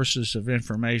 Your sources of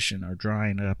information are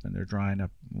drying up, and they're drying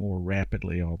up more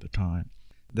rapidly all the time.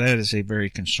 That is a very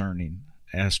concerning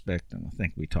aspect, and I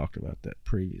think we talked about that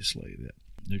previously,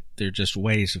 that they're just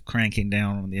ways of cranking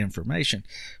down on the information.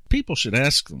 People should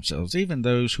ask themselves, even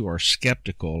those who are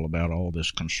skeptical about all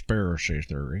this conspiracy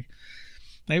theory,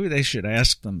 maybe they should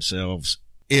ask themselves,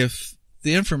 if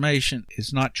the information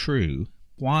is not true,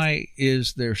 why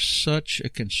is there such a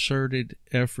concerted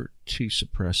effort to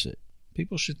suppress it?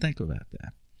 People should think about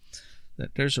that.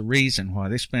 That there's a reason why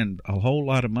they spend a whole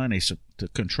lot of money to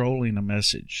controlling a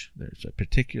message. There's a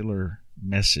particular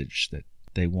message that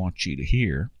they want you to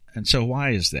hear. And so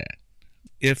why is that?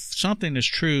 If something is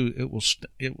true,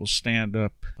 it will stand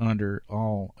up under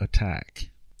all attack.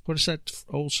 What is that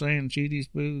old saying, G.D.'s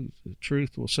Boo? The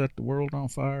truth will set the world on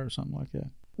fire or something like that?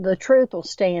 The truth will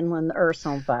stand when the earth's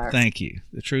on fire. Thank you.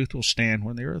 The truth will stand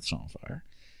when the earth's on fire.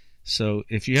 So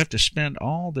if you have to spend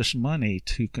all this money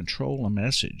to control a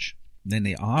message, then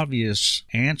the obvious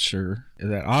answer,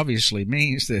 that obviously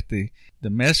means that the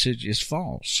message is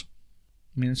false.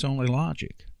 I mean, it's only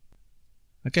logic.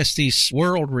 I guess these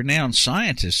world-renowned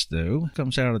scientists, though,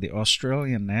 comes out of the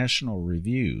Australian National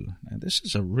Review. Now, this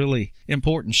is a really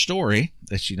important story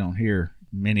that you don't hear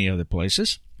many other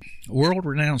places.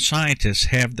 World-renowned scientists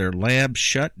have their labs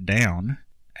shut down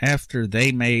after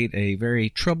they made a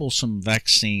very troublesome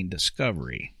vaccine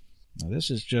discovery. Now, this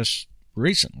is just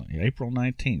recently, April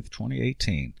 19th,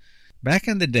 2018. Back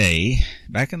in the day,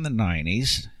 back in the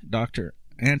 90s, Dr.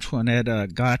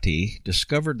 Antoinetta Gatti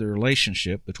discovered the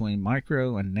relationship between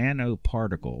micro and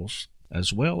nanoparticles,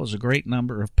 as well as a great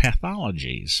number of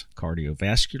pathologies,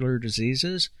 cardiovascular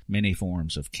diseases, many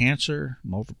forms of cancer,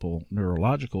 multiple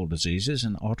neurological diseases,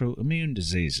 and autoimmune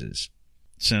diseases.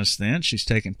 Since then, she's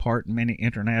taken part in many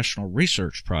international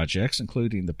research projects,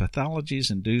 including the pathologies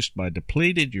induced by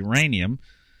depleted uranium,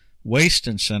 waste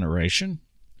incineration,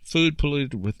 food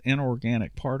polluted with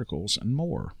inorganic particles, and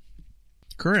more.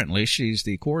 Currently, she's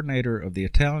the coordinator of the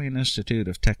Italian Institute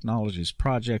of Technology's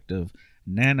project of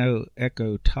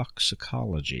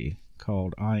nanoecotoxicology,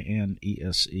 called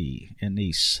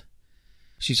INESE.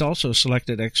 She's also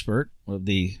selected expert of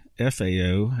the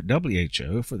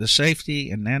FAO/WHO for the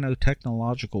safety in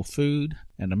nanotechnological food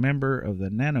and a member of the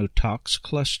Nanotox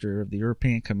cluster of the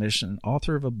European Commission, and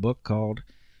author of a book called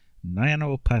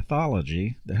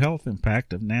Nanopathology, the Health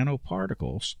Impact of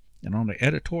Nanoparticles, and on the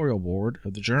editorial board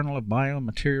of the Journal of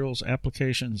Biomaterials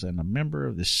Applications, and a member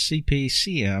of the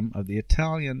CPCM of the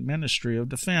Italian Ministry of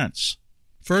Defense.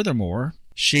 Furthermore,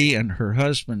 she and her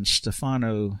husband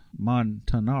Stefano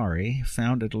Montanari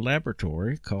founded a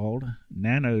laboratory called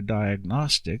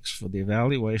Nanodiagnostics for the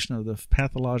evaluation of the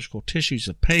pathological tissues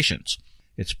of patients.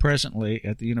 It's presently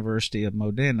at the University of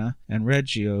Modena and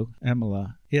Reggio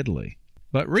Emilia, Italy.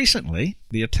 But recently,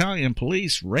 the Italian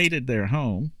police raided their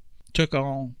home, took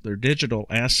all their digital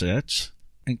assets,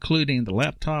 including the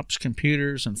laptops,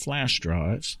 computers, and flash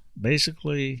drives,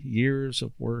 basically years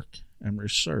of work and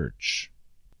research.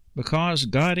 Because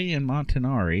Gatti and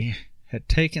Montanari had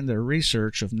taken their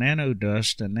research of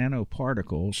nanodust and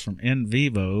nanoparticles from in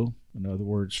vivo, in other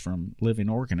words, from living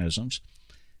organisms,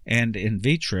 and in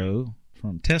vitro,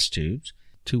 from test tubes,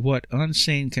 to what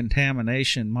unseen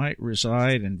contamination might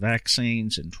reside in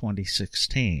vaccines in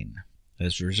 2016.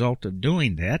 As a result of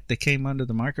doing that, they came under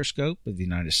the microscope of the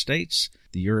United States,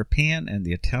 the European, and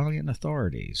the Italian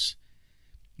authorities.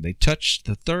 They touched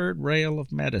the third rail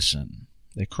of medicine.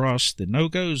 They crossed the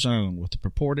no-go zone, with the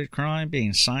purported crime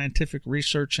being scientific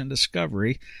research and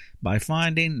discovery by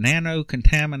finding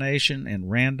nano-contamination in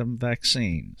random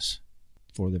vaccines.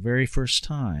 For the very first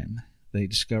time, they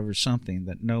discovered something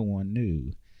that no one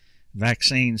knew.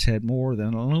 Vaccines had more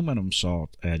than aluminum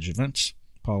salt adjuvants,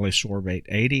 polysorbate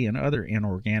 80, and other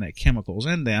inorganic chemicals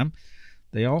in them.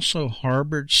 They also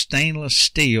harbored stainless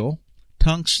steel,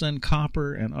 tungsten,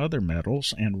 copper, and other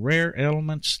metals, and rare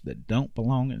elements that don't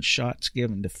belong in shots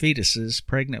given to fetuses,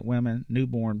 pregnant women,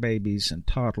 newborn babies, and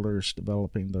toddlers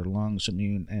developing their lungs,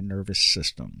 immune, and nervous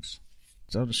systems.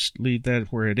 So I'll just leave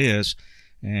that where it is,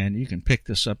 and you can pick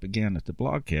this up again at the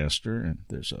Blogcaster, and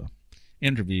there's a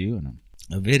interview and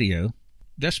a video.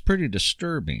 That's pretty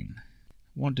disturbing. I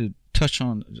wanted to touch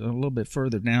on a little bit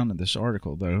further down in this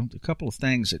article, though, a couple of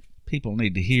things that people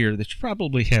need to hear that you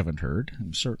probably haven't heard.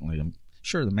 I'm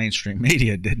sure the mainstream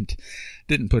media didn't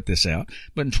put this out.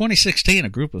 But in 2016, a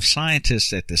group of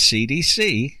scientists at the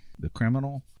CDC, the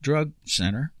Criminal Drug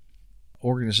Center,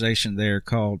 organization there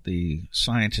called the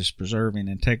Scientists Preserving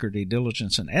Integrity,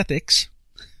 Diligence, and Ethics,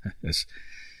 as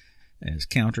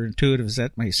counterintuitive as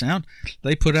that may sound,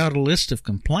 they put out a list of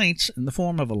complaints in the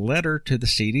form of a letter to the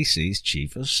CDC's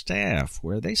chief of staff,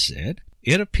 where they said,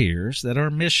 "It appears that our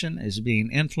mission is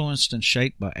being influenced and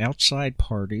shaped by outside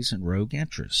parties and rogue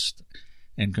interests,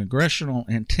 and congressional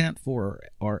intent for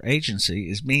our agency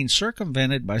is being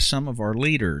circumvented by some of our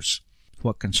leaders.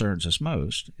 What concerns us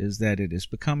most is that it is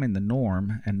becoming the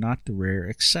norm and not the rare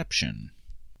exception."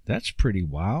 That's pretty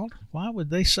wild. Why would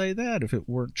they say that if it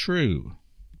weren't true?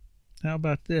 How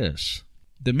about this?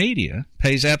 The media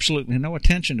pays absolutely no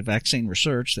attention to vaccine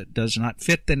research that does not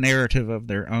fit the narrative of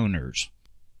their owners.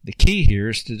 The key here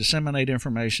is to disseminate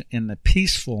information in a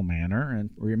peaceful manner, and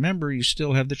remember you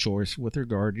still have the choice with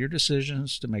regard to your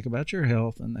decisions to make about your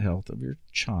health and the health of your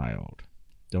child.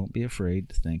 Don't be afraid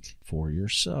to think for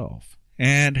yourself.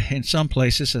 And in some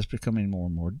places that's becoming more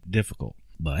and more difficult.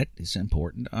 But it's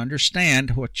important to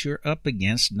understand what you're up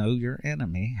against, know your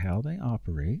enemy, how they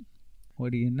operate.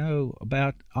 What do you know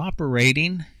about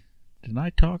operating? Did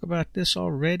I talk about this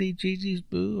already, Gigi's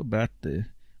Boo, about the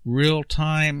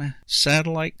real-time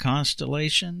satellite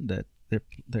constellation that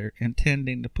they're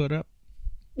intending to put up?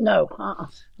 No.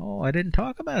 Oh, I didn't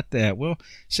talk about that. Well,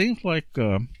 seems like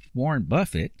Warren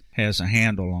Buffett has a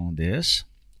handle on this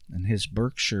in his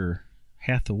Berkshire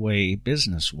Hathaway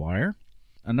Business Wire.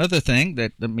 Another thing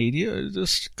that the media is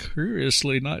just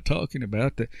curiously not talking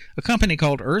about, that a company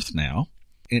called Earth Now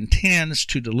intends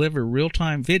to deliver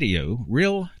real-time video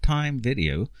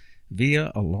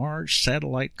via a large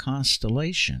satellite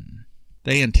constellation.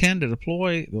 They intend to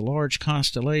deploy the large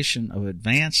constellation of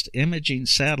advanced imaging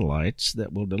satellites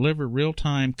that will deliver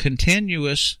real-time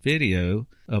continuous video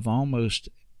of almost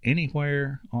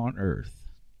anywhere on Earth.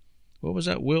 What was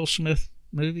that Will Smith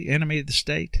movie, Enemy of the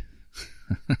State?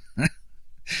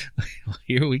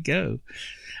 Here we go.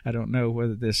 I don't know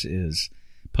whether this is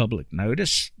public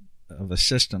notice of a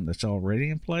system that's already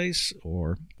in place,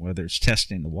 or whether it's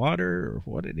testing the water, or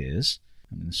what it is.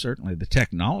 I mean, certainly the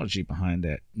technology behind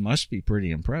that must be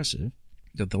pretty impressive.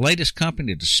 That the latest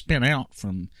company to spin out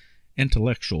from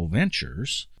Intellectual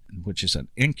Ventures, which is an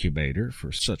incubator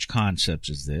for such concepts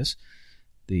as this,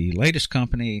 the latest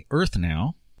company, Earth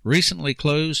Now, recently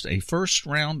closed a first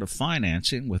round of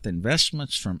financing with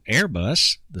investments from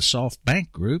Airbus, the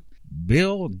SoftBank Group,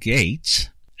 Bill Gates,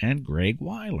 and Greg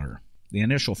Weiler. The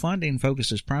initial funding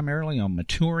focuses primarily on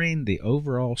maturing the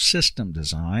overall system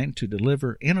design to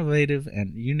deliver innovative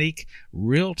and unique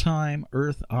real-time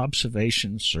Earth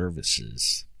observation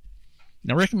services.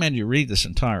 Now, I recommend you read this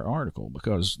entire article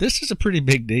because this is a pretty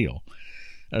big deal,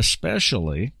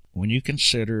 especially when you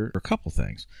consider a couple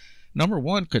things. Number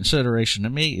one consideration to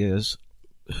me is,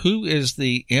 who is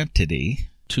the entity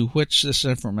to which this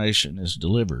information is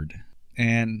delivered?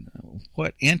 And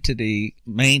what entity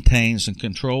maintains and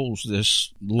controls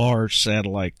this large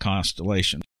satellite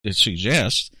constellation? It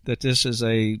suggests that this is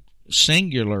a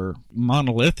singular,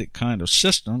 monolithic kind of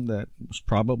system that was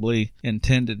probably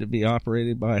intended to be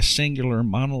operated by a singular,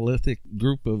 monolithic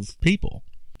group of people.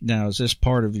 Now, is this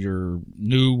part of your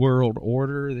New World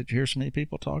Order that you hear so many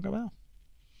people talk about?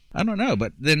 I don't know,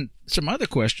 but then some other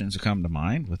questions have come to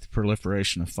mind with the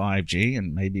proliferation of 5G,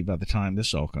 and maybe by the time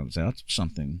this all comes out,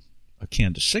 something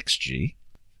akin to 6G.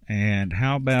 And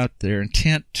how about their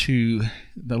intent to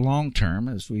the long term,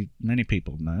 as many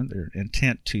people know, their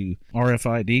intent to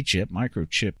RFID chip,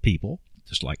 microchip people,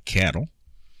 just like cattle.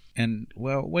 And,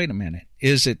 well, wait a minute.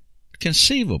 Is it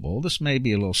conceivable, this may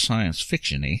be a little science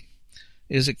fiction-y,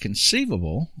 is it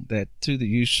conceivable that through the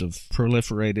use of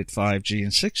proliferated 5G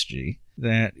and 6G,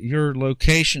 that your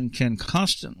location can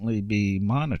constantly be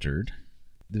monitored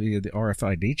via the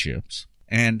RFID chips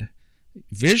and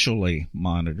visually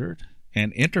monitored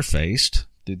and interfaced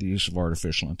through the use of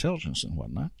artificial intelligence and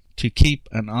whatnot to keep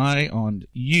an eye on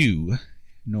you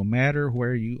no matter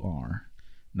where you are?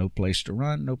 No place to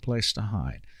run, no place to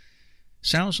hide.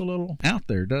 Sounds a little out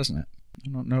there, doesn't it? I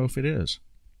don't know if it is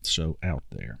so out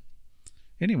there.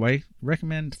 Anyway,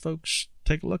 recommend folks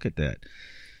take a look at that.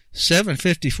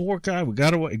 754, guy, we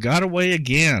got away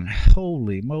again.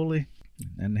 Holy moly.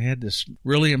 And they had this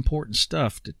really important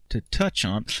stuff to touch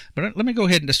on. But let me go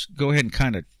ahead and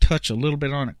kind of touch a little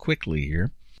bit on it quickly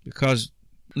here, because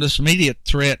this immediate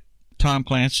threat, Tom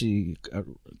Clancy,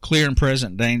 clear and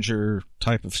present danger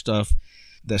type of stuff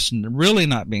that's really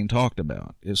not being talked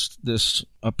about is this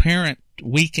apparent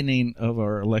weakening of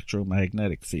our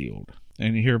electromagnetic field.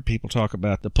 And you hear people talk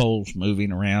about the poles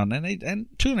moving around, and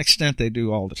to an extent they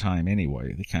do all the time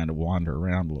anyway. They kind of wander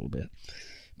around a little bit.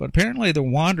 But apparently they're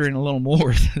wandering a little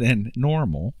more than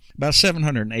normal. About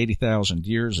 780,000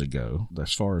 years ago,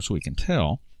 as far as we can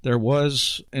tell, there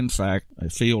was, in fact, a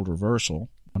field reversal.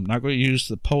 I'm not going to use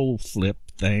the pole flip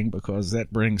thing because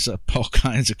that brings up all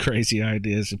kinds of crazy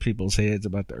ideas in people's heads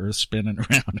about the Earth spinning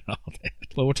around and all that.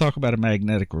 But we'll talk about a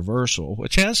magnetic reversal,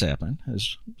 which has happened.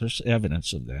 There's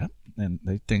evidence of that. And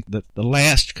they think that the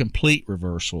last complete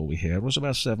reversal we had was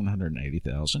about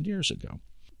 780,000 years ago.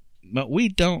 But we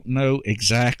don't know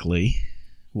exactly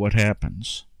what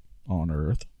happens on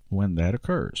Earth when that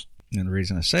occurs. And the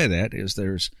reason I say that is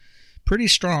there's pretty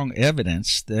strong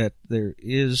evidence that there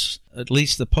is, at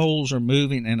least the poles are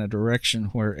moving in a direction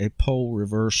where a pole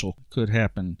reversal could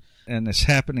happen, and it's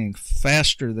happening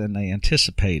faster than they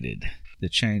anticipated the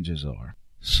changes are.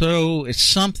 So it's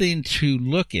something to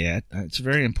look at. It's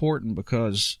very important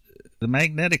because the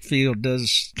magnetic field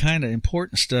does kind of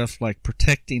important stuff like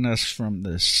protecting us from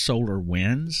the solar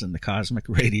winds and the cosmic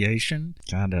radiation.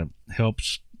 Kind of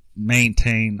helps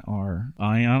maintain our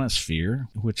ionosphere,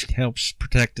 which helps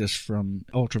protect us from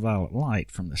ultraviolet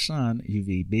light from the sun,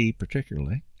 UVB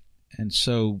particularly. And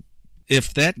so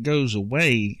if that goes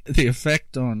away, the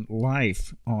effect on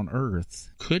life on Earth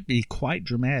could be quite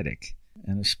dramatic,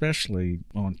 and especially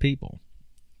on people.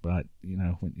 But,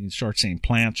 when you start seeing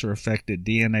plants are affected,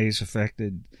 DNA is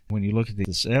affected, when you look at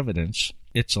this evidence,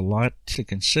 it's a lot to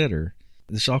consider.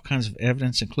 There's all kinds of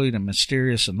evidence, including a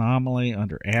mysterious anomaly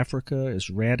under Africa is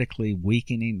radically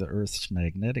weakening the Earth's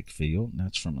magnetic field, and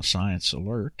that's from a Science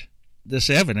Alert.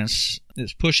 This evidence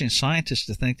is pushing scientists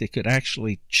to think they could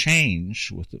actually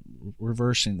change with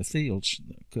reversing the fields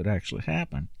that could actually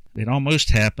happen. It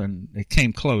almost happened. It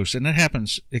came close, and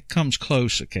it comes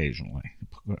close occasionally,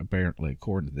 apparently,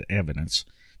 according to the evidence,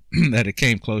 that it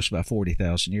came close about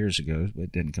 40,000 years ago, but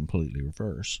it didn't completely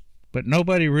reverse. But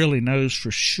nobody really knows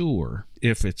for sure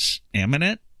if it's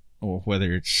imminent or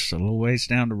whether it's a little ways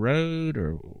down the road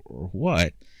or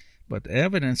what. But the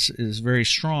evidence is very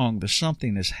strong that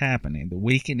something is happening. The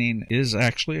weakening is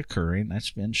actually occurring.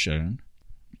 That's been shown.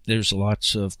 There's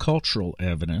lots of cultural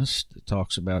evidence that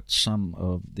talks about some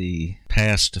of the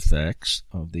past effects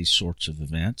of these sorts of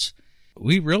events.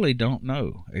 We really don't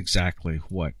know exactly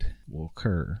what will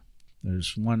occur.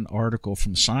 There's one article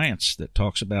from Science that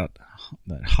talks about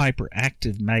that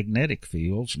hyperactive magnetic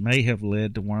fields may have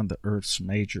led to one of the Earth's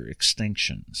major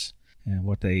extinctions. And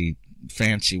what they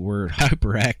fancy word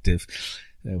hyperactive,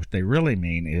 what they really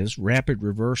mean is rapid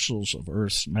reversals of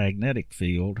Earth's magnetic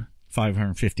field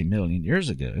 550 million years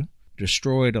ago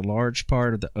destroyed a large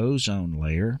part of the ozone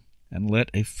layer and let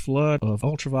a flood of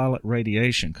ultraviolet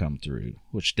radiation come through,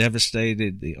 which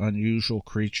devastated the unusual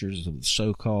creatures of the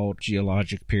so-called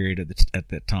geologic period at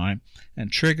that time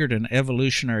and triggered an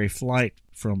evolutionary flight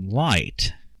from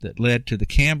light that led to the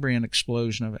Cambrian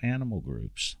explosion of animal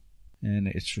groups. And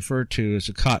it's referred to as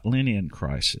a Cottleenian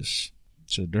crisis.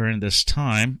 So during this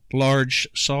time, large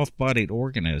soft-bodied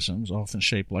organisms, often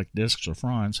shaped like discs or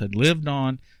fronds, had lived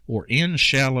on or in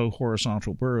shallow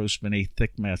horizontal burrows beneath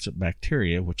thick mats of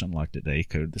bacteria, which unlike today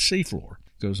coated the seafloor.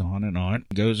 Goes on and on.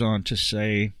 Goes on to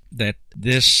say that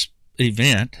this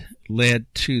event led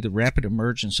to the rapid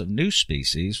emergence of new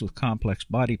species with complex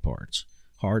body parts,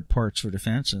 hard parts for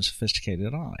defense, and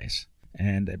sophisticated eyes.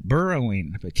 And that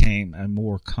burrowing became a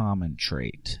more common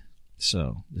trait.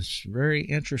 So this is very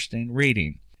interesting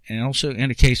reading. And it also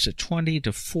indicates that 20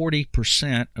 to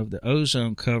 40% of the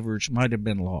ozone coverage might have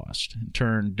been lost, in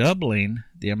turn doubling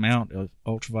the amount of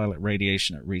ultraviolet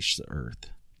radiation that reached the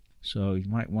Earth. So you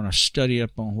might want to study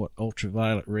up on what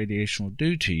ultraviolet radiation will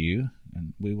do to you,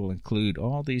 and we will include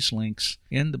all these links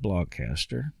in the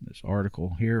blogcaster. This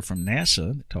article here from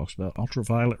NASA that talks about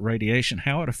ultraviolet radiation,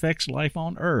 how it affects life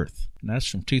on Earth, and that's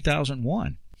from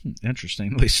 2001.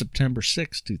 Interestingly, September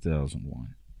 6,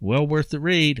 2001. Well worth the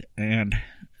read, and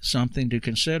something to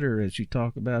consider as you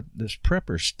talk about this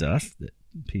prepper stuff that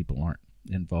people aren't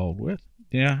involved with.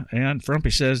 Yeah, and Frumpy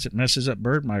says it messes up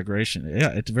bird migration. Yeah,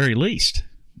 at the very least,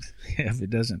 if it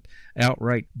doesn't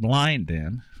outright blind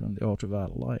them from the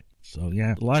ultraviolet light. So,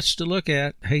 yeah, lots to look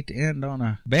at. Hate to end on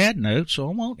a bad note, so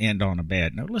I won't end on a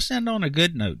bad note. Let's end on a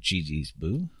good note, Gigi's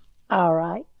Boo. All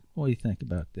right. What do you think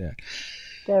about that?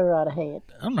 Go right ahead.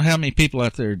 I don't know how many people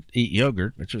out there eat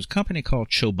yogurt, but there's a company called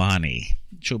Chobani.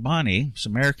 Chobani is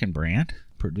an American brand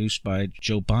produced by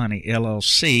Chobani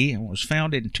LLC and was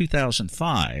founded in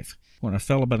 2005 when a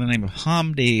fellow by the name of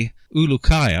Hamdi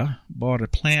Ulukaya bought a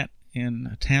plant in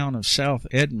a town of South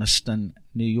Edmiston,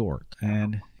 New York,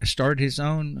 and started his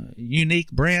own unique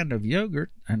brand of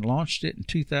yogurt and launched it in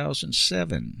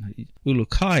 2007.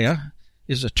 Ulukaya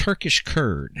is a Turkish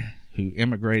Kurd who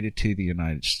immigrated to the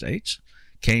United States,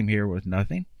 came here with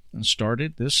nothing, and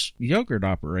started this yogurt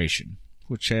operation,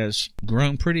 which has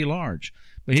grown pretty large.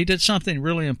 But he did something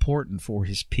really important for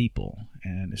his people,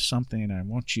 and it's something I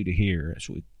want you to hear as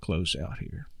we close out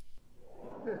here.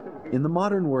 In the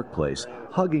modern workplace,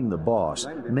 hugging the boss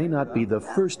may not be the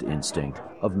first instinct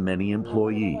of many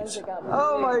employees.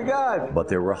 Oh my God! But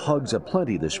there were hugs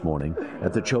aplenty this morning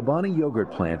at the Chobani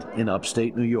yogurt plant in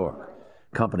upstate New York.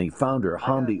 Company founder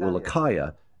Hamdi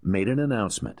Ulukaya made an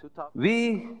announcement.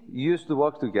 We used to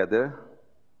work together.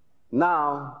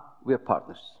 Now we're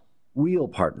partners. Real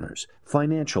partners,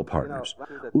 financial partners.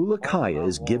 Ulukaya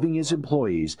is giving his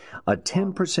employees a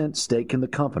 10% stake in the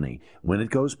company when it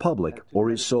goes public or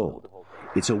is sold.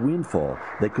 It's a windfall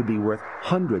that could be worth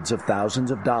hundreds of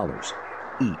thousands of dollars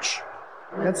each.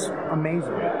 That's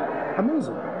amazing.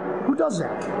 Amazing. Who does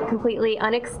that? Completely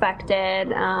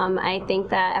unexpected. I think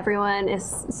that everyone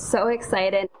is so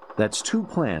excited. That's 2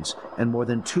 plants and more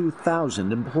than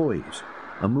 2,000 employees.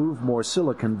 A move more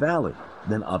Silicon Valley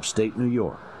than upstate New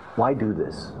York. Why do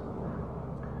this?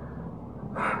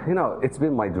 You know, it's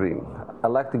been my dream.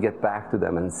 I'd like to get back to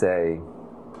them and say,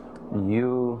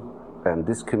 you and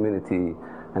this community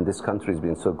and this country has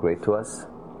been so great to us,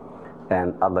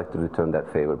 and I'd like to return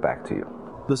that favor back to you.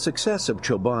 The success of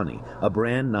Chobani, a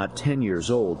brand not 10 years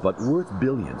old but worth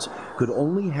billions, could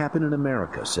only happen in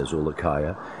America, says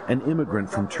Ulukaya, an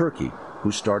immigrant from Turkey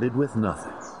who started with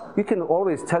nothing. You can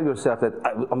always tell yourself that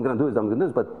I'm going to do this, I'm going to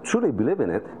do this, but truly believe in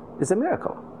it is a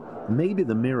miracle. Maybe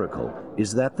the miracle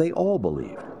is that they all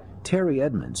believed. Terry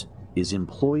Edmonds is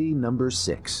employee number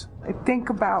 6. I think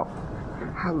about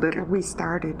how little we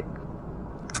started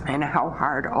and how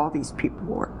hard all these people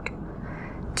worked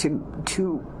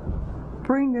to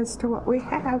bring us to what we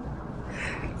have.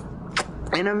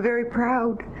 And I'm very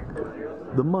proud.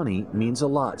 The money means a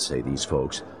lot, say these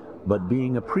folks, but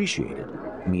being appreciated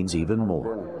means even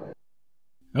more.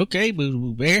 Okay, Boo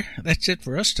Boo Bear, that's it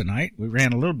for us tonight. We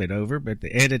ran a little bit over, but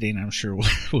the editing, I'm sure,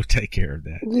 will take care of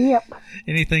that. Yep.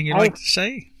 Anything you'd like to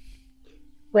say?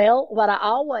 Well, what I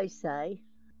always say,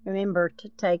 remember to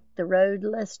take the road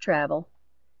less traveled,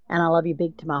 and I love you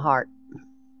big to my heart.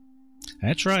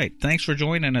 That's right. Thanks for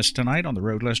joining us tonight on The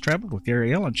Road Less Traveled with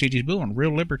Gary L. and Chi-Chi's Boo on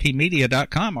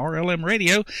RealLibertyMedia.com, RLM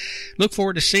Radio. Look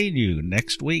forward to seeing you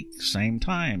next week, same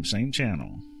time, same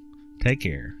channel. Take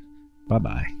care.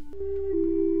 Bye-bye.